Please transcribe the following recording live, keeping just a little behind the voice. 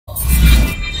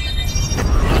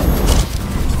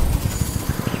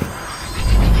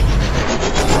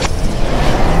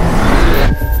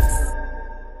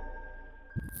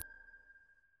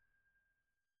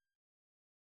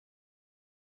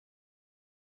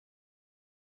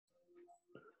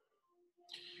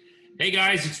Hey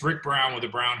guys, it's Rick Brown with the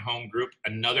Brown Home Group.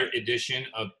 Another edition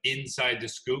of Inside the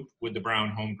Scoop with the Brown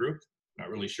Home Group. Not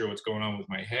really sure what's going on with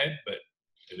my head, but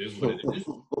it is what it is.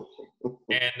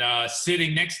 And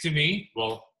sitting next to me,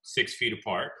 well, 6 feet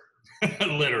apart,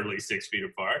 literally 6 feet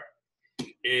apart,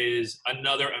 is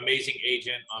another amazing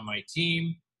agent on my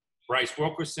team, Brice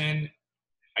Wilkerson.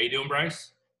 How you doing,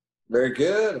 Brice? Very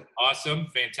good. Awesome,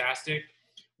 fantastic.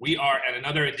 We are at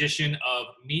another edition of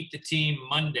Meet the Team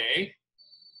Monday.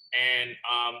 And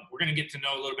we're going to get to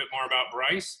know a little bit more about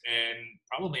Brice, and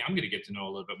probably I'm going to get to know a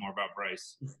little bit more about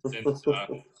Brice since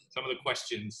some of the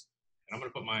questions. And I'm going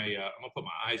to put my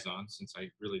eyes on since I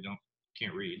really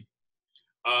can't read.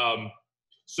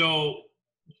 So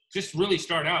just really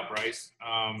start out, Brice.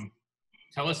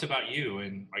 Tell us about you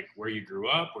and like where you grew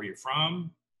up, where you're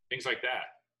from, things like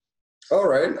that. All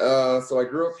right. So I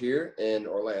grew up here in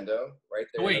Orlando, right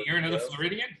there. Oh, wait, you're another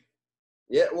Floridian?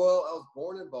 Yeah, well, I was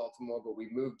born in Baltimore, but we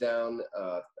moved down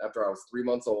after I was 3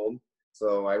 months old.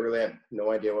 So I really had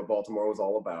no idea what Baltimore was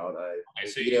all about.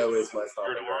 So you're an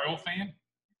Oriole fan?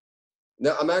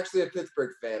 No, I'm actually a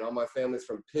Pittsburgh fan. All my family's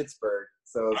from Pittsburgh.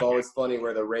 So it's always funny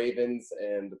where the Ravens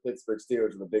and the Pittsburgh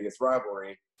Steelers are the biggest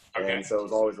rivalry. Okay. And so it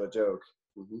was always a joke.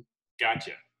 Mm-hmm.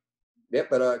 Gotcha. Yep,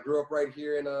 but I grew up right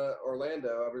here in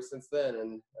Orlando ever since then,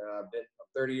 and I'm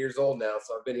 30 years old now,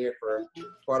 so I've been here for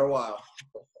quite a while.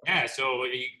 Yeah, so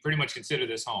you pretty much consider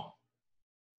this home.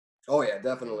 Oh yeah,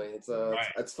 definitely. It's right.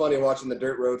 It's funny watching the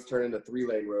dirt roads turn into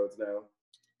 3-lane roads now.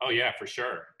 Oh yeah, for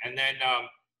sure. And then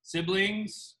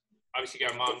siblings. Obviously, you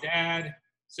got mom, dad,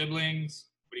 siblings.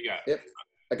 What do you got? Yep,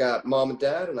 I got mom and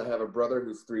dad, and I have a brother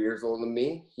who's 3 years older than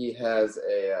me. He has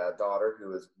a daughter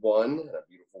who is 1, and a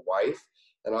beautiful wife.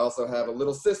 And I also have a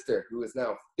little sister who is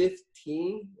now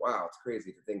 15. Wow, it's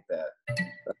crazy to think that.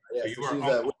 Yeah, so you are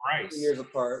Uncle Brice. 15 years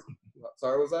apart.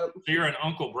 Sorry, what was that? So you're an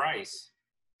Uncle Brice.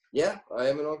 Yeah, I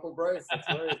am an Uncle Brice. That's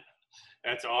right.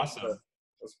 That's awesome.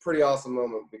 It's a pretty awesome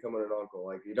moment becoming an uncle.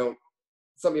 Like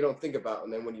something you don't think about,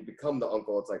 and then when you become the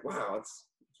uncle, it's like, wow, it's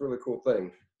a really cool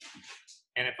thing.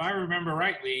 And if I remember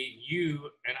rightly, you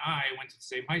and I went to the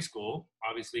same high school,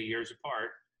 obviously years apart.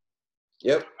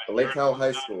 Yep, Lake Howell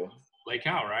High School. Lake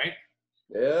Howell, right?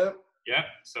 Yep. Yep.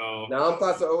 So now I'm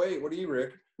class of 08. What are you,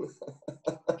 Rick?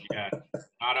 Yeah,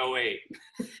 not 08.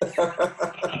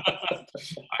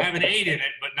 I have an 8 in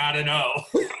it, but not an O.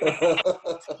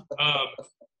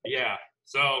 Yeah.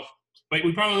 So, but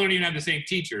we probably don't even have the same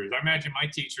teachers. I imagine my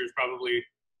teachers probably,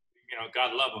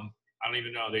 God love them. I don't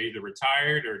even know. They're either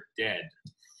retired or dead.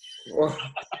 Well,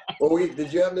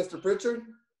 did you have Mr. Pritchard?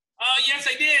 Yes,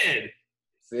 I did.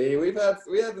 See, we had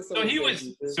the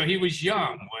same. So he was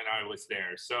young when I was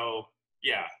there. So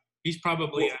yeah, he's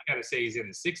probably, I gotta say, he's in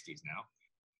his 60s now.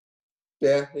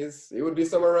 Yeah, he would be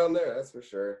somewhere around there, that's for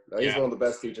sure. No, he's one of the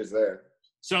best teachers there.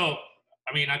 So,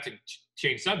 I mean, not to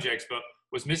change subjects, but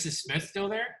was Mrs. Smith still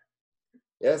there?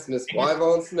 Yes, Miss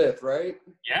Wyvon Smith, right?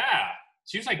 Yeah,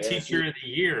 she was like Teacher of the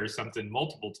Year or something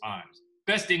multiple times.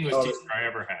 Best English teacher I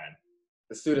ever had.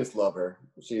 The students love her.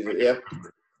 Yep.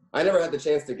 I never had the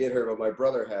chance to get her, but my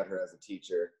brother had her as a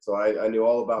teacher, so I knew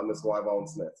all about Miss Wyvon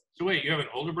Smith. So wait, you have an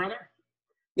older brother?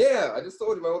 Yeah, I just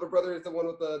told you my older brother is the one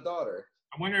with the daughter.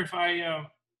 I wonder if would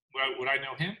I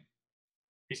know him?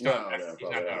 He's not. No, he's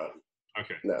not that old.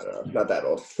 Okay. No, not that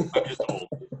old. I'm just old.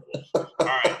 All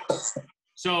right.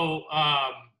 So,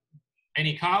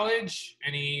 any college?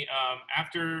 Any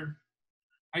after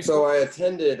high school? So I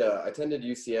attended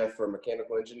UCF for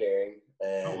mechanical engineering,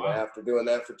 and after doing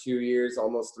that for 2 years,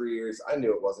 almost 3 years, I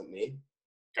knew it wasn't me.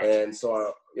 Gotcha. And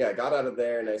so I got out of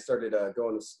there and I started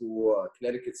going to school,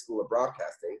 Connecticut School of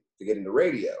Broadcasting, to get into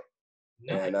radio.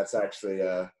 Nice. And that's actually,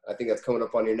 I think that's coming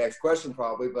up on your next question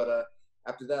probably. But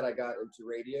after that, I got into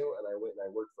radio and I went and I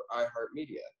worked for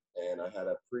iHeartMedia. And I had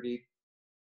a pretty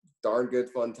darn good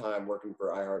fun time working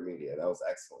for iHeartMedia. That was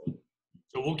excellent.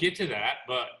 So we'll get to that.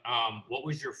 But what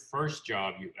was your first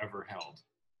job you ever held?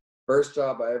 First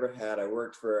job I ever had, I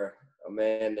worked for a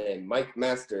man named Mike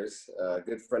Masters, a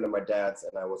good friend of my dad's,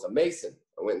 and I was a mason.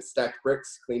 I went and stacked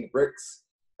bricks, cleaned bricks,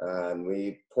 and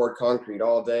we poured concrete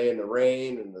all day in the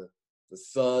rain and the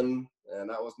sun, and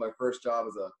that was my first job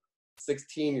as a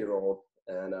 16-year-old,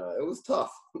 and it was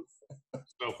tough.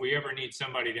 So if we ever need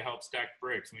somebody to help stack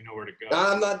bricks, we know where to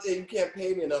go. You can't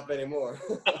pay me enough anymore.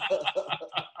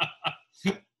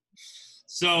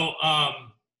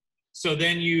 So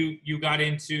then you got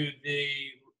into the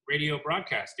radio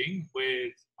broadcasting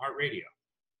with Heart Radio.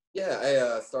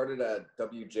 Yeah, I started at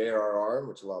WJRR,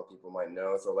 which a lot of people might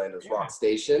know is Orlando's rock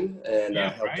station, and I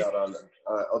helped out on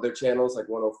other channels like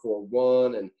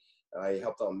 104.1, and I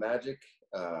helped on Magic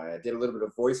I did a little bit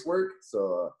of voice work.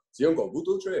 So, it's the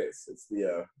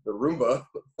Roomba.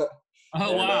 Oh,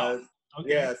 and, wow. Okay.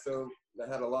 Yeah, so I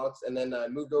had a lot, and then I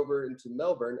moved over into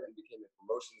Melbourne and became a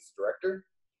promotions director,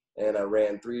 and I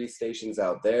ran 3 stations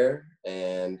out there,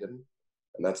 and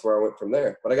that's where I went from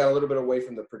there. But I got a little bit away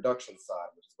from the production side,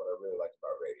 which is what I really liked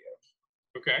about radio.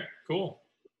 Okay, cool.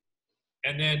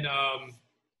 And then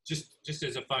just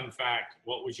as a fun fact,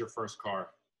 what was your first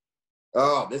car?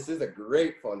 Oh, this is a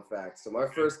great fun fact. So my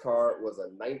first car was a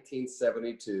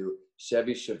 1972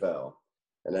 Chevy Chevelle,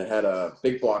 and it had a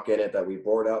big block in it that we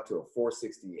bored out to a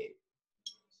 468.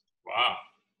 Wow.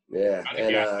 Yeah.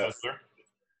 And it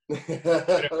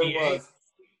was.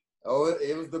 Oh,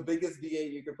 it was the biggest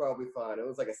V8 you could probably find. It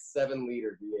was like a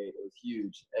 7-liter V8. It was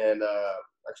huge. And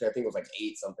actually, I think it was like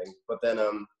 8 something. But then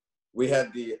we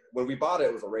had when we bought it,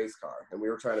 it was a race car, and we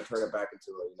were trying to turn it back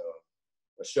into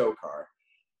a show car.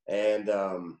 And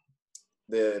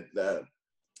the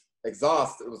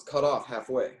exhaust, it was cut off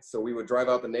halfway. So we would drive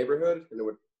out the neighborhood, and it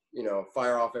would,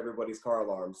 fire off everybody's car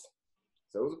alarms.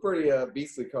 So it was a pretty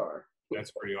beastly car.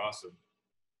 That's pretty awesome.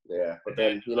 Yeah, but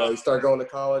then, you start going to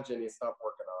college and you stop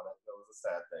working on it. It was a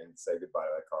sad thing to say goodbye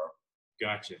to that car.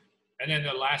 Gotcha. And then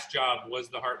the last job was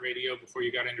the Heart Radio before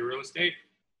you got into real estate?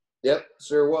 Yep,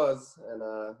 sure was. And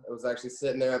I was actually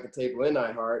sitting there at the table in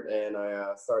iHeart, and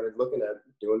I started looking at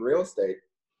doing real estate.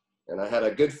 And I had a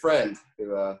good friend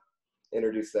who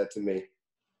introduced that to me.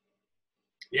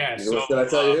 Yeah. So, what did I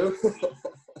tell you?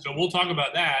 So we'll talk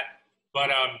about that. But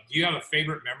do you have a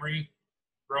favorite memory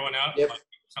growing up? Yep. Like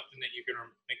something that you can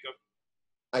think of?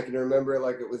 I can remember it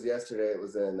like it was yesterday. It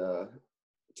was in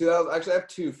 2000. Actually, I have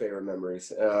 2 favorite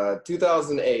memories.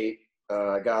 2008,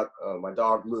 I got my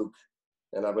dog Luke,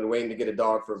 and I've been waiting to get a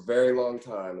dog for a very long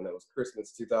time, and it was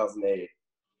Christmas 2008.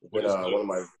 When one of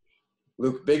my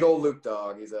Luke, big old Luke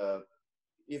dog. He's a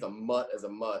mutt as a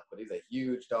mutt, but he's a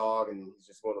huge dog, and he's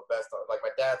just one of the best dogs. Like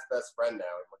my dad's best friend now.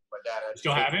 My dad had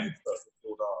still have him.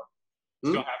 Cool dog.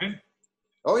 Still have him?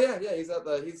 Oh yeah. He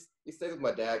stays with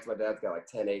my dad, because my dad's got like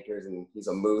 10 acres, and he's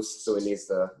a moose, so he needs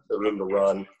the room to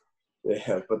run.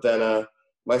 Yeah, but then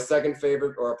my second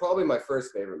favorite, or probably my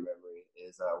first favorite memory,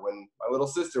 is when my little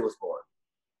sister was born.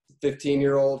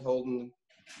 15-year-old holding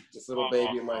this little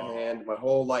baby in my hand. My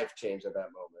whole life changed at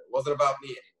that moment. It wasn't about me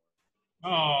anymore.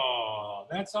 Oh,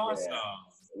 that's awesome. Yeah.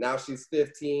 Now she's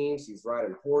 15. She's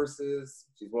riding horses.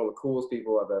 She's one of the coolest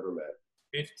people I've ever met.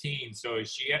 15. So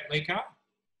is she at Lake Howe?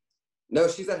 No,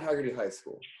 she's at Haggerty High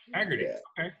School. Haggerty. Yeah.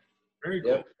 Okay. Very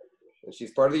cool. Yep. And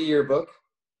she's part of the yearbook.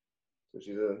 So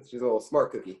she's a little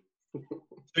smart cookie.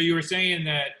 So you were saying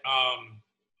that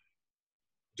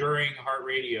during Heart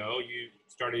Radio, you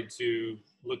started to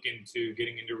look into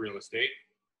getting into real estate.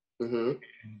 Mm-hmm.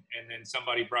 And then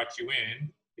somebody brought you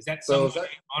in. Is that somebody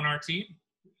on our team?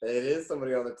 It is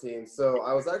somebody on the team. So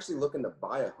I was actually looking to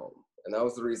buy a home. And that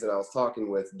was the reason I was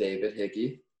talking with David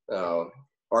Hickey, our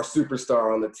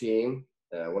superstar on the team,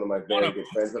 one of my very good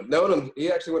friends. I've known him.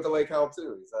 He actually went to Lake Howe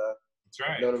too. That's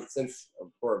right. I've known him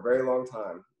for a very long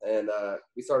time. And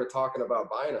we started talking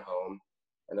about buying a home.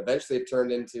 And eventually it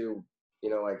turned into,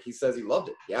 like he says he loved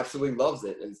it. He absolutely loves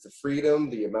it. And it's the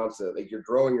freedom, the amounts of, like, you're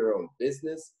growing your own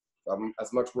business.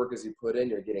 As much work as you put in,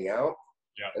 you're getting out.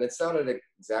 Yeah. And it sounded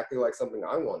exactly like something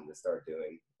I wanted to start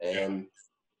doing. And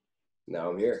now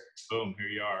I'm here. Boom, here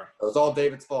you are. It was all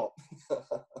David's fault.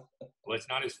 Well, it's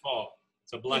not his fault.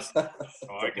 It's a blessing.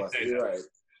 So I can say that. Right.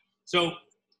 So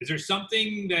is there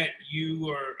something that you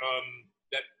are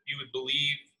that you would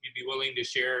believe you'd be willing to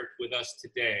share with us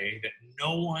today that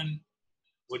no one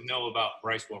would know about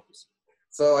Brice Wilkerson?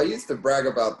 So I used to brag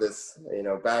about this,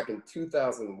 back in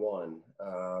 2001,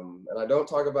 and I don't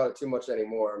talk about it too much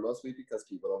anymore, mostly because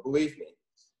people don't believe me.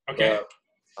 Okay.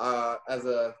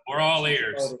 We're all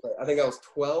ears. I think I was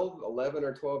 11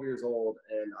 or 12 years old,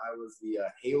 and I was the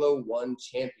Halo 1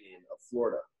 champion of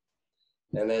Florida.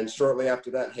 And then shortly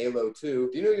after that, Halo 2.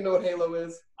 Do you know what Halo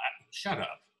is? Shut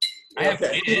up. I have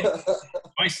kids.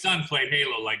 My son played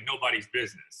Halo like nobody's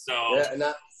business. So yeah, and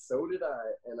so did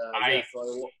I. And I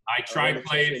tried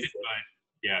playing it, but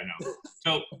yeah,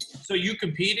 no. So you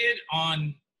competed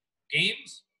on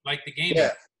games, like the game?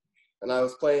 Yeah. And I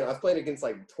was playing against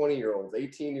like 20-year-olds,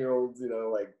 18-year-olds,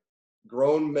 like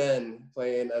grown men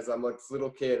playing as I'm like this little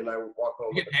kid, and I would walk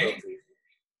home with a trophy.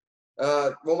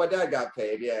 Well, my dad got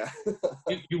paid, yeah.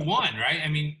 You won, right? I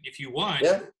mean, if you won,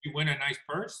 you win a nice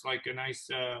purse, like a nice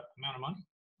amount of money.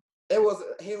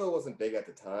 Halo wasn't big at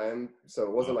the time, so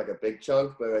it wasn't like a big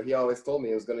chunk, but he always told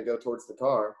me it was going to go towards the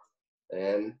car,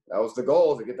 and that was the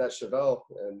goal, to get that Chevelle,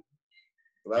 and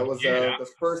that was the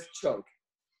first chunk.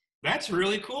 That's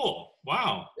really cool.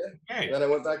 Wow. Yeah. Okay. And then I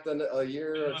went back then a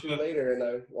year or two later, and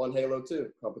I won Halo 2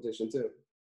 competition too.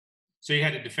 So you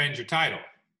had to defend your title.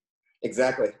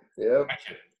 Exactly. Yep.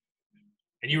 Gotcha.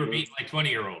 And you were beating like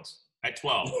 20-year-olds at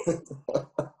 12. It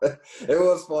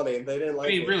was funny. They didn't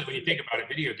like it. Really, when you think about it,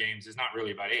 video games is not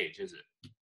really about age, is it?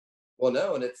 Well,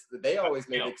 no, and they always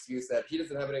made the excuse that he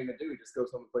doesn't have anything to do. He just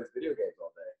goes home and plays video games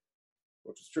all day,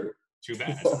 which is true. Too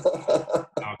bad.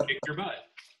 I'll kick your butt.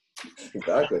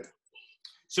 Exactly.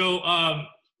 So I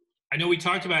know we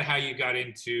talked about how you got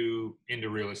into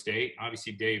real estate.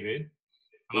 Obviously, David.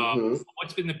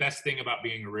 What's been the best thing about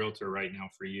being a realtor right now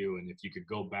for you? And if you could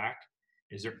go back,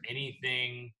 is there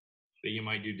anything that you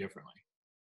might do differently?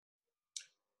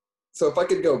 So if I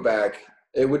could go back,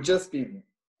 it would just be,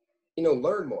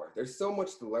 learn more. There's so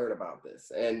much to learn about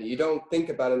this. And you don't think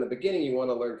about it in the beginning. You want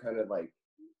to learn kind of like,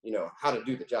 how to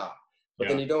do the job. But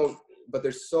then you don't, but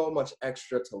there's so much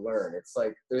extra to learn. It's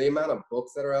like the amount of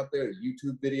books that are out there,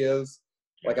 YouTube videos.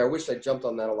 Like I wish I jumped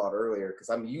on that a lot earlier because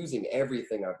I'm using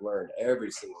everything I've learned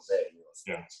every single day in real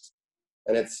estate.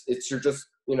 And you're just,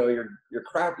 you're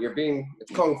crap.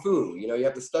 It's kung fu. You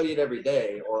have to study it every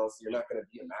day or else you're not going to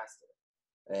be a master.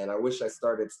 And I wish I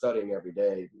started studying every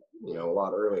day, a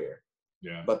lot earlier.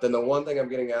 Yeah. But then the one thing I'm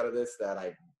getting out of this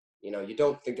that you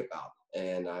don't think about,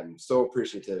 and I'm so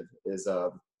appreciative, is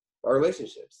our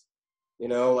relationships.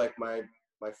 Like my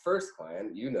first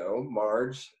client,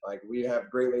 Marge, like we have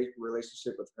great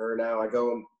relationship with her now. I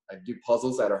go and I do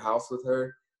puzzles at her house with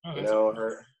her. Oh,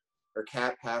 her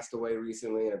cat passed away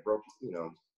recently, and it broke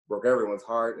everyone's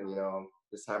heart, and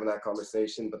just having that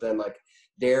conversation. But then like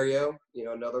Dario,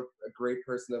 a great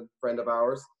person, a friend of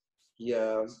ours, he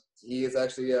is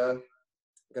actually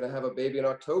gonna have a baby in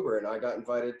October, and I got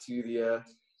invited to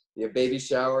the baby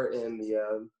shower and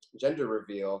the gender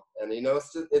reveal. And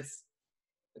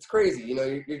it's crazy.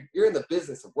 You're in the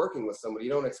business of working with somebody.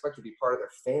 You don't expect to be part of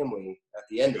their family at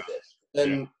the end of it.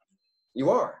 Then you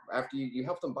are after you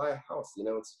help them buy a house.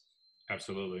 It's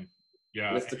absolutely,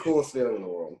 yeah. It's the coolest feeling in the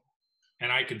world.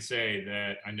 And I can say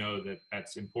that I know that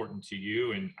that's important to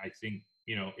you, and I think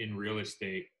in real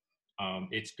estate,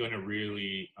 it's going to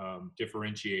really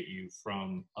differentiate you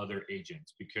from other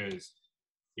agents because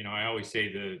I always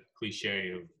say the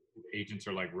cliche of agents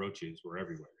are like roaches; we're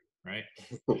everywhere. Right?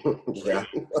 Yeah.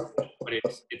 But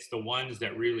it's the ones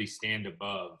that really stand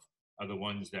above are the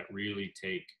ones that really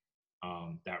take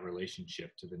that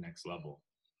relationship to the next level.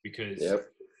 Because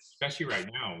especially right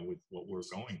now with what we're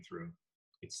going through,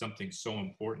 it's something so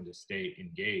important to stay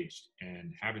engaged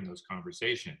and having those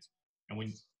conversations.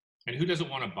 And who doesn't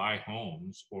want to buy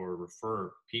homes or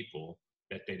refer people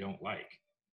that they don't like?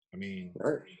 I mean,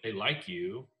 if they like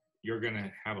you, you're going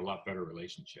to have a lot better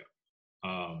relationship.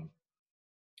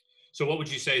 So what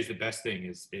would you say is the best thing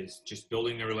is just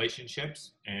building the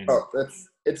relationships? And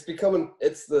it's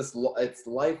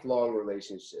lifelong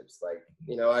relationships. Like,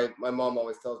 my mom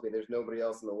always tells me there's nobody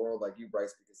else in the world like you,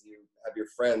 Brice, because you have your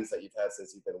friends that you've had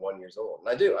since you've been 1 year old. And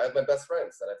I do. I have my best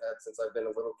friends that I've had since I've been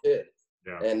a little kid.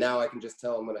 Yeah. And now I can just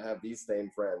tell I'm going to have these same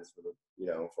friends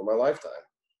for my lifetime.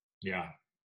 Yeah.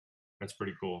 That's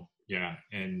pretty cool. Yeah.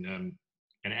 And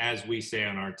as we say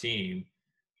on our team,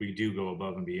 we do go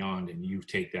above and beyond, and you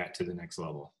take that to the next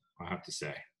level, I have to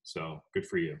say. So good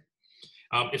for you.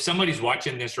 If somebody's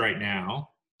watching this right now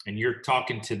and you're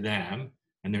talking to them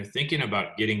and they're thinking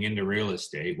about getting into real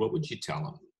estate, what would you tell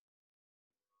them?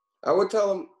 I would tell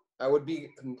them, I would be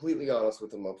completely honest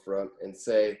with them up front and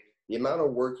say, the amount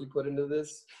of work you put into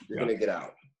this, you're going to get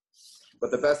out. But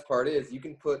the best part is you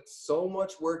can put so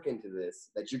much work into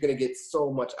this that you're going to get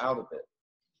so much out of it.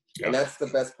 Yeah. And that's the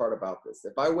best part about this.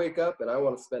 If I wake up and I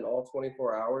want to spend all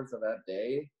 24 hours of that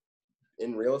day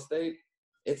in real estate,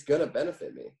 it's going to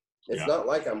benefit me. It's not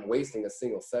like I'm wasting a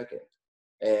single second.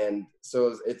 And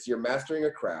so you're mastering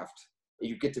a craft.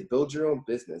 You get to build your own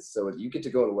business. So you get to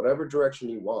go in whatever direction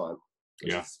you want.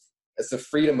 It's the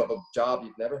freedom of a job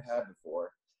you've never had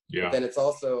before. Yeah. But then it's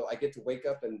also, I get to wake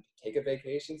up and take a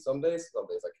vacation some days I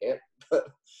can't.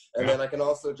 Then I can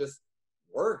also just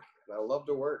work. And I love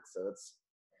to work. So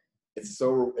it's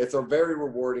a very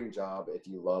rewarding job if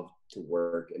you love to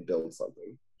work and build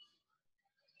something.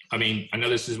 I mean, I know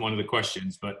this is one of the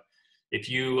questions, but if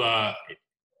you,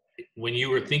 when you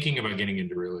were thinking about getting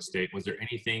into real estate, was there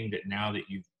anything that now that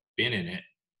you've been in it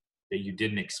that you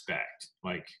didn't expect?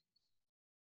 Like,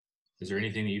 is there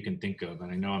anything that you can think of? And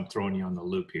I know I'm throwing you on the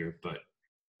loop here, but.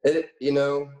 I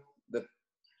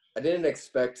didn't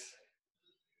expect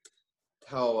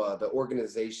how the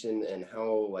organization and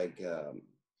how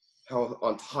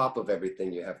on top of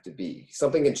everything you have to be.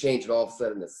 Something can change all of a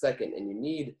sudden in a second, and you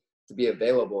need to be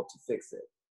available to fix it.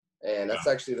 And that's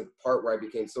actually the part where I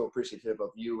became so appreciative of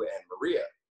you and Maria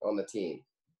on the team,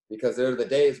 because there are the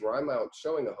days where I'm out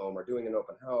showing a home or doing an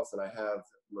open house, and I have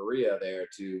Maria there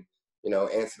to,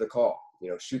 answer the call,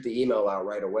 shoot the email out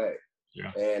right away.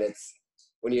 Yeah. And it's,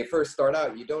 when you first start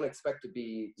out, you don't expect to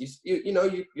be,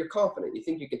 you're confident. You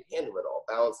think you can handle it all,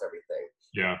 balance everything.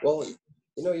 Yeah. Well,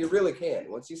 you really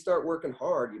can. Once you start working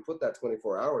hard, you put that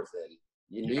 24 hours in,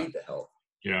 you need the help.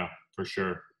 Yeah, for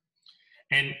sure.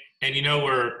 And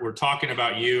we're talking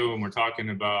about you, and we're talking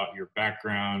about your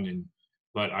background,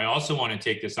 but I also want to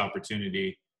take this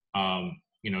opportunity, to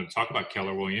talk about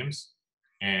Keller Williams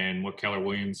and what Keller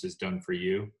Williams has done for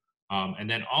you. And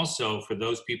then also for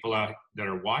those people out that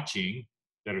are watching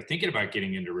that are thinking about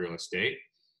getting into real estate,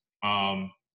 we're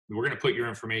going to put your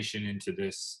information into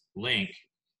this link.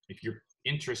 If you're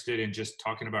interested in just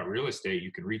talking about real estate,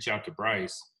 you can reach out to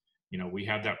Brice. We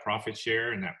have that profit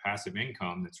share and that passive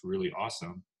income that's really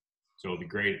awesome. So it'll be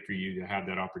great for you to have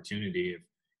that opportunity. If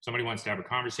somebody wants to have a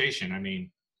conversation, I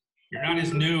mean, you're not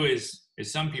as new as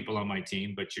some people on my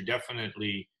team, but you're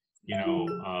definitely,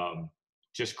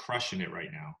 just crushing it right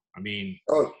now. I mean,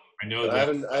 I know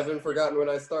that I haven't forgotten when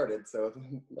I started, so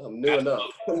I'm new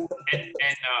enough.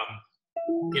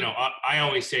 I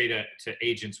always say to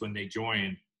agents when they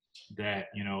join that,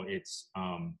 it's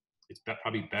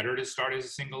probably better to start as a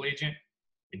single agent,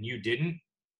 and you didn't,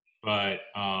 but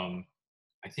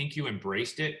I think you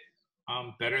embraced it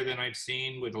better than I've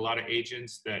seen with a lot of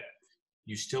agents, that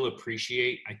you still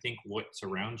appreciate, I think, what's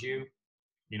around you,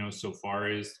 so far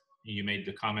as you made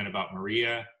the comment about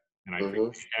Maria, and I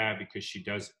appreciate that because she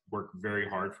does work very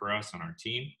hard for us on our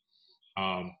team.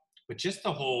 But just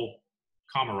the whole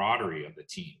camaraderie of the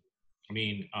team. I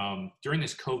mean, during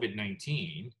this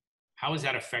COVID-19, how has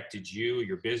that affected you,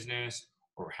 your business,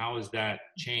 or how has that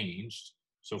changed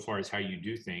so far as how you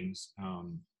do things?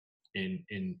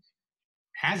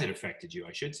 Has it affected you,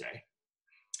 I should say?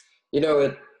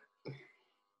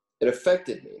 It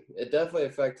affected me. It definitely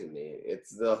affected me.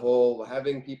 It's the whole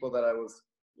having people that I was,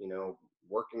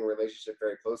 working a relationship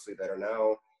very closely that are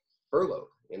now furloughed.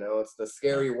 It's the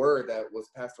scary word that was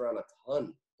passed around a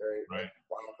ton during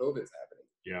while COVID's happening.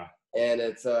 Yeah. And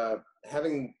it's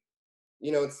having,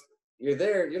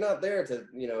 you're not there to,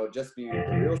 just be the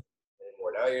real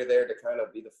anymore. Now you're there to kind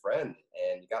of be the friend,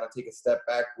 and you got to take a step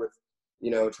back with,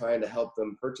 trying to help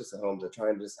them purchase a home, to try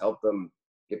and just help them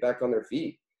get back on their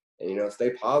feet and, stay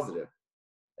positive.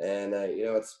 And, it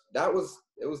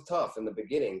was tough in the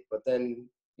beginning, but then,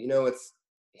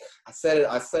 I said it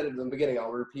in the beginning,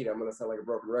 I'll repeat, I'm going to sound like a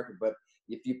broken record, but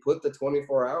if you put the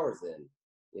 24 hours in,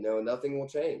 nothing will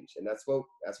change. And that's what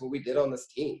we did on this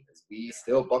team, is we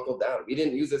still buckled down. We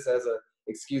didn't use this as an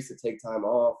excuse to take time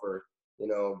off or,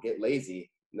 get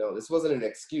lazy. No, this wasn't an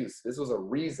excuse. This was a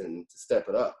reason to step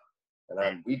it up.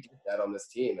 And we did that on this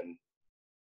team. And,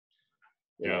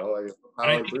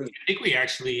 I think we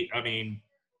actually, I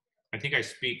think I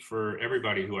speak for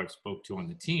everybody who I've spoke to on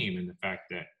the team, and the fact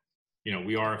that,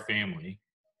 we are a family,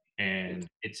 and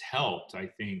it's helped. I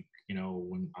think,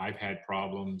 when I've had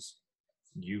problems,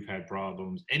 you've had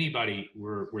problems, anybody,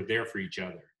 we're there for each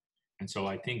other. And so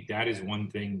I think that is one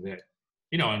thing that,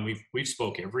 and we've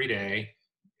spoke every day,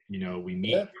 we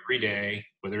meet every day,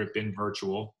 whether it's been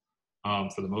virtual,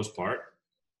 for the most part.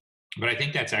 But I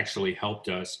think that's actually helped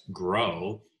us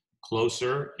grow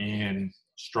closer and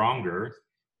stronger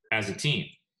as a team.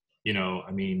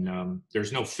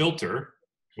 There's no filter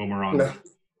when we're on.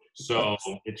 So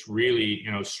it's really,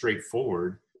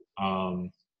 straightforward.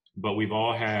 But we've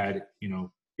all had,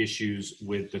 issues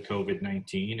with the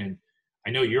COVID-19. And I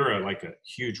know you're a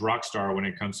huge rock star when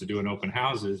it comes to doing open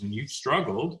houses, and you've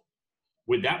struggled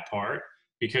with that part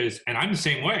and I'm the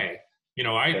same way.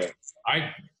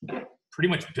 I pretty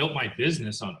much built my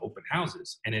business on open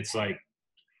houses, and it's like,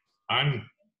 I'm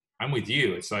with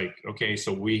you. It's like, okay,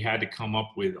 so we had to come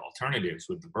up with alternatives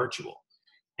with the virtual.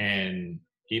 And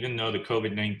even though the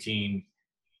COVID-19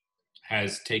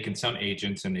 has taken some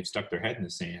agents and they've stuck their head in the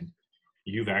sand,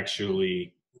 you've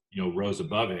actually, rose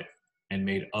above it and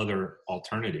made other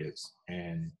alternatives.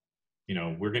 And,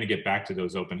 we're going to get back to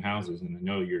those open houses, and I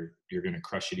know you're going to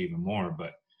crush it even more.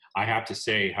 But I have to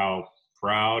say how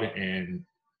proud and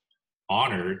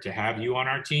honored to have you on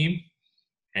our team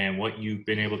and what you've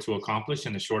been able to accomplish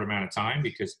in a short amount of time,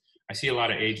 because I see a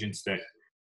lot of agents that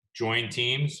join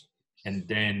teams and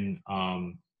then,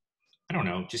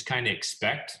 just kind of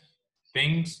expect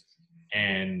things,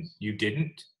 and you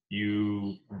didn't.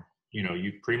 You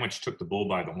pretty much took the bull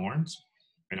by the horns.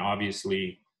 And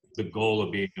obviously the goal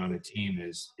of being on a team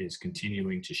is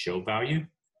continuing to show value.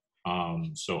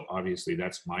 So obviously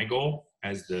that's my goal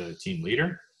as the team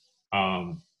leader.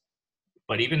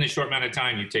 But even the short amount of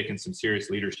time, you've taken some serious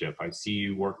leadership. I see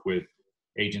you work with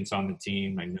agents on the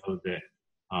team. I know that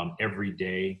every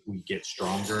day we get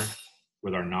stronger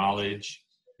with our knowledge,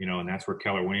 you know, and that's where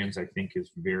Keller Williams, I think,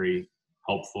 is very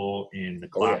helpful in the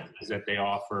classes that they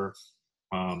offer,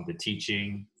 the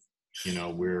teaching. You know,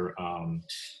 we're,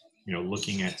 you know,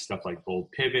 looking at stuff like Bold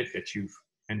Pivot that you've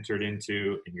entered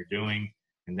into and you're doing.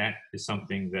 And that is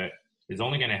something that is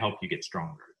only going to help you get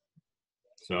stronger.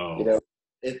 So, you know,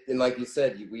 and like you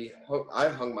said, I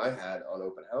hung my hat on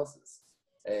open houses.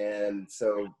 And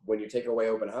so when you take away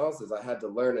open houses, I had to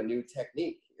learn a new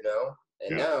technique, you know,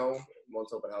 and now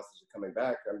once open houses are coming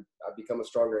back, I've become a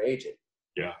stronger agent.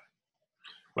 Yeah.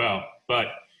 Well, but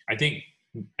I think,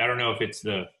 I don't know if it's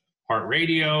the heart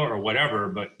radio or whatever,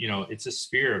 but you know, it's a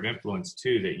sphere of influence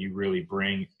too, that you really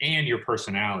bring, and your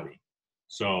personality.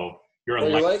 So you're a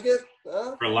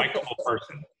likable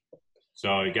person.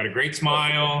 So you got a great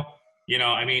smile, you know,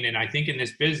 I mean, and I think in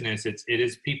this business, it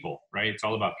is people, right? It's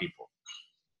all about people.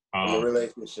 And the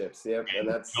relationships, yep. And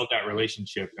that's build that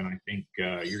relationship, and I think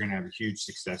you're going to have a huge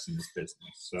success in this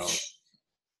business. So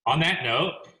on that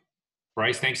note,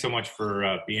 Brice, thanks so much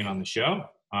for being on the show.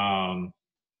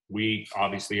 We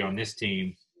obviously on this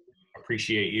team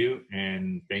appreciate you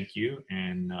and thank you.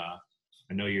 And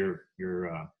I know you're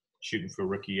shooting for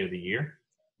Rookie of the Year,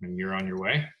 and you're on your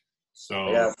way.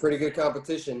 So yeah, pretty good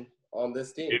competition on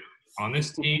this team. And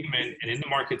in the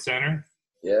Market Center.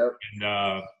 Yeah.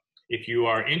 And if you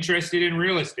are interested in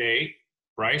real estate,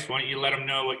 Brice, why don't you let them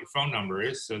know what your phone number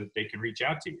is so that they can reach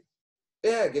out to you?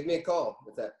 Yeah, give me a call.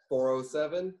 It's at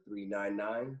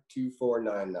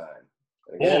 407-399-2499.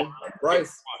 Again,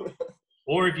 Brice.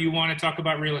 Or if you want to talk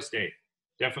about real estate,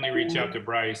 definitely reach out to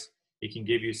Brice. He can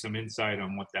give you some insight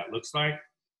on what that looks like.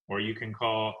 Or you can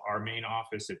call our main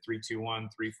office at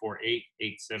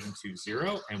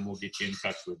 321-348-8720, and we'll get you in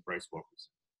touch with Brice Wilkerson.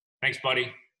 Thanks,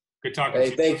 buddy. Good talking to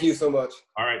you. Hey, thank you so much.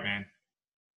 All right, man.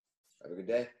 Have a good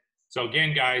day. So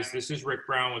again, guys, this is Rick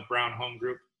Brown with Brown Home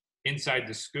Group. Inside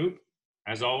the Scoop.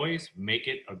 As always, make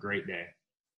it a great day.